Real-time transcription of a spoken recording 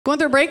Going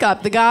through a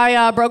breakup. The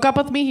guy broke up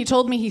with me. He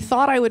told me he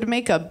thought I would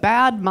make a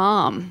bad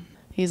mom.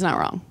 He's not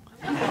wrong.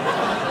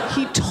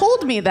 He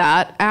told me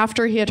that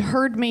after he had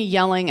heard me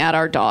yelling at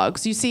our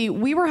dogs. You see,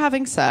 we were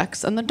having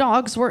sex and the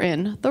dogs were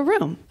in the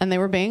room and they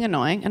were being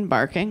annoying and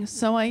barking,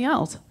 so I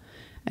yelled.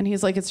 And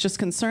he's like, it's just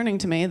concerning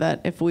to me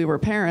that if we were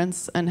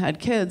parents and had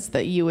kids,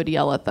 that you would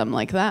yell at them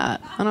like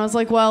that. And I was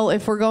like, well,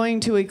 if we're going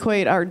to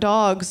equate our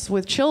dogs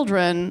with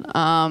children,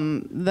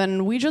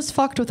 then we just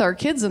fucked with our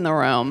kids in the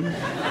room.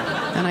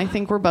 And I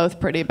think we're both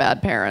pretty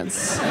bad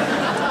parents.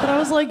 But I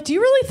was like, do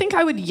you really think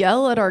I would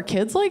yell at our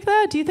kids like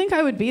that? Do you think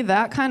I would be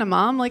that kind of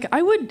mom? Like,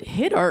 I would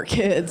hit our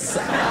kids.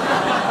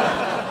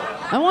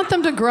 I want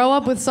them to grow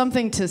up with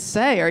something to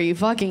say. Are you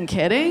fucking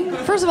kidding?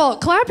 First of all,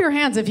 clap your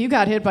hands if you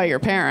got hit by your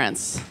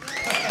parents.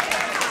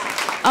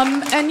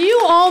 And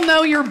you all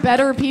know you're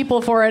better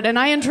people for it, and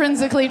I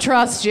intrinsically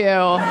trust you.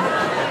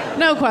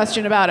 No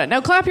question about it.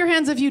 Now clap your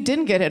hands if you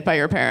didn't get hit by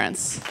your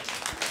parents.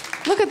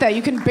 Look at that,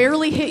 you can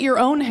barely hit your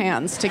own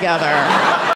hands together.